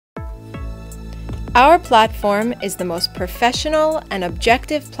Our platform is the most professional and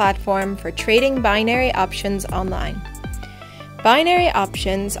objective platform for trading binary options online. Binary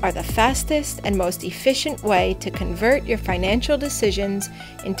options are the fastest and most efficient way to convert your financial decisions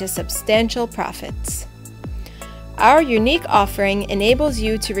into substantial profits. Our unique offering enables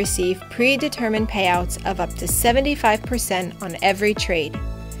you to receive predetermined payouts of up to 75% on every trade.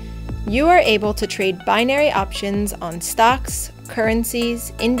 You are able to trade binary options on stocks,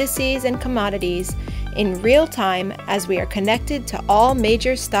 currencies, indices, and commodities in real time as we are connected to all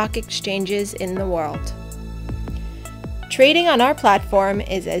major stock exchanges in the world. Trading on our platform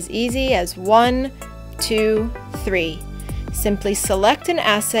is as easy as 1, 2, 3. Simply select an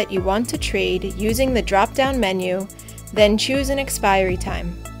asset you want to trade using the drop-down menu, then choose an expiry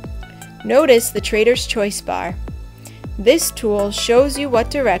time. Notice the Trader's Choice bar. This tool shows you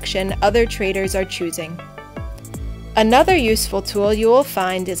what direction other traders are choosing. Another useful tool you will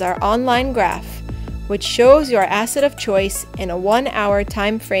find is our online graph, which shows your asset of choice in a 1-hour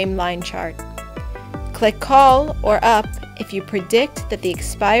time frame line chart. Click Call or Up if you predict that the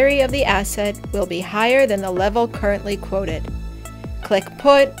expiry of the asset will be higher than the level currently quoted. Click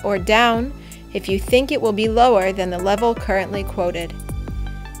Put or Down if you think it will be lower than the level currently quoted.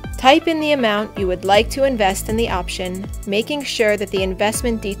 Type in the amount you would like to invest in the option, making sure that the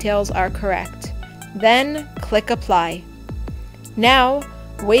investment details are correct. Then click Apply. Now,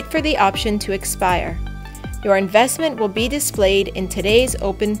 wait for the option to expire. Your investment will be displayed in today's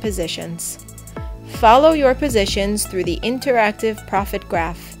open positions. Follow your positions through the interactive profit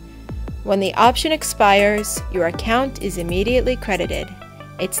graph. When the option expires, your account is immediately credited.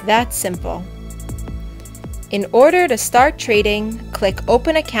 It's that simple. In order to start trading, click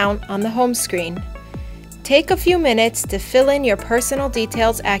Open Account on the home screen. Take a few minutes to fill in your personal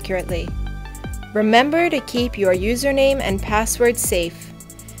details accurately. Remember to keep your username and password safe.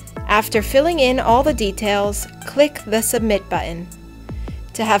 After filling in all the details, click the Submit button.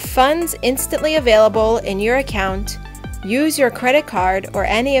 To have funds instantly available in your account, use your credit card or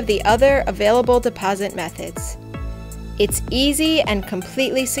any of the other available deposit methods. It's easy and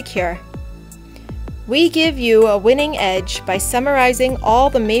completely secure. We give you a winning edge by summarizing all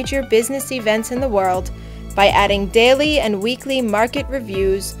the major business events in the world by adding daily and weekly market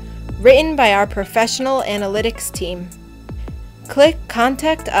reviews written by our professional analytics team. Click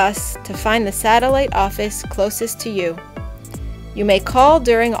Contact Us to find the satellite office closest to you. You may call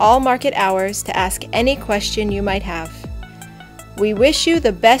during all market hours to ask any question you might have. We wish you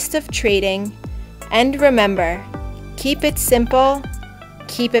the best of trading, and remember, keep it simple,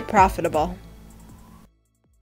 keep it profitable.